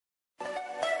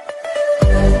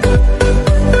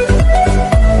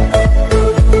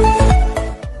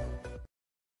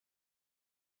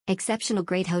Exceptional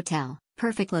great hotel,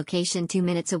 perfect location 2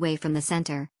 minutes away from the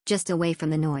center, just away from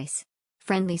the noise.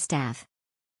 Friendly staff.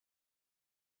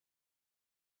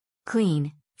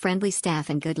 Clean, friendly staff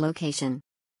and good location.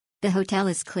 The hotel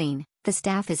is clean, the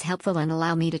staff is helpful and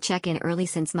allow me to check in early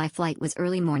since my flight was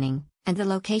early morning, and the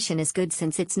location is good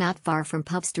since it's not far from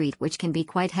Pub Street, which can be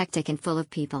quite hectic and full of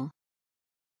people.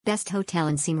 Best hotel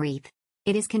in Siem Reap.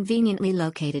 It is conveniently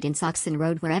located in Soxon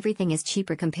Road where everything is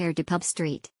cheaper compared to Pub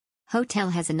Street. Hotel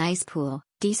has a nice pool,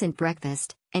 decent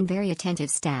breakfast, and very attentive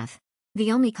staff.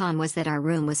 The only con was that our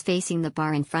room was facing the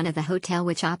bar in front of the hotel,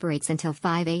 which operates until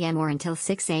 5 a.m. or until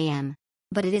 6 a.m.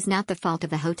 But it is not the fault of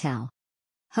the hotel.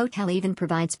 Hotel even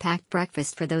provides packed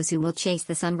breakfast for those who will chase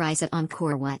the sunrise at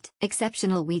Angkor Wat.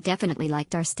 Exceptional. We definitely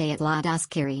liked our stay at La Das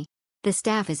Kiri. The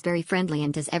staff is very friendly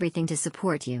and does everything to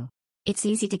support you. It's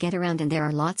easy to get around and there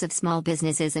are lots of small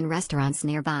businesses and restaurants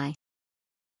nearby.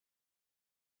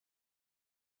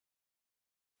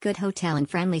 Good hotel and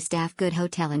friendly staff. Good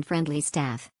hotel and friendly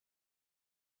staff.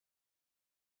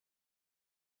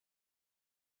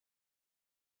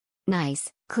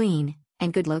 Nice, clean,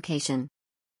 and good location.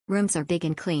 Rooms are big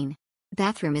and clean.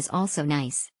 Bathroom is also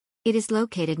nice. It is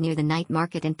located near the night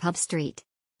market and Pub Street.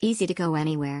 Easy to go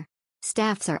anywhere.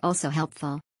 Staffs are also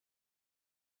helpful.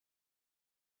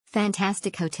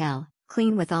 Fantastic hotel,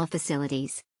 clean with all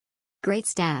facilities. Great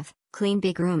staff, clean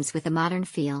big rooms with a modern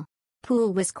feel.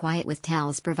 Pool was quiet with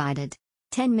towels provided.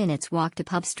 10 minutes walk to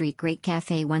Pub Street. Great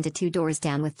cafe 1 to 2 doors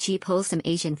down with cheap wholesome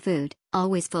Asian food,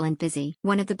 always full and busy.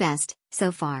 One of the best,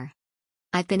 so far.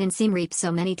 I've been in Siem Reap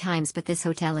so many times, but this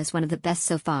hotel is one of the best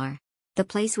so far. The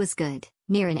place was good,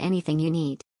 near and anything you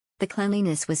need. The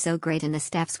cleanliness was so great and the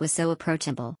staffs was so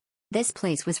approachable. This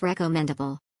place was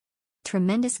recommendable.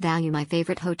 Tremendous value. My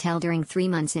favorite hotel during 3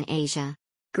 months in Asia.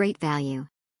 Great value.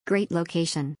 Great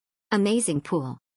location. Amazing pool.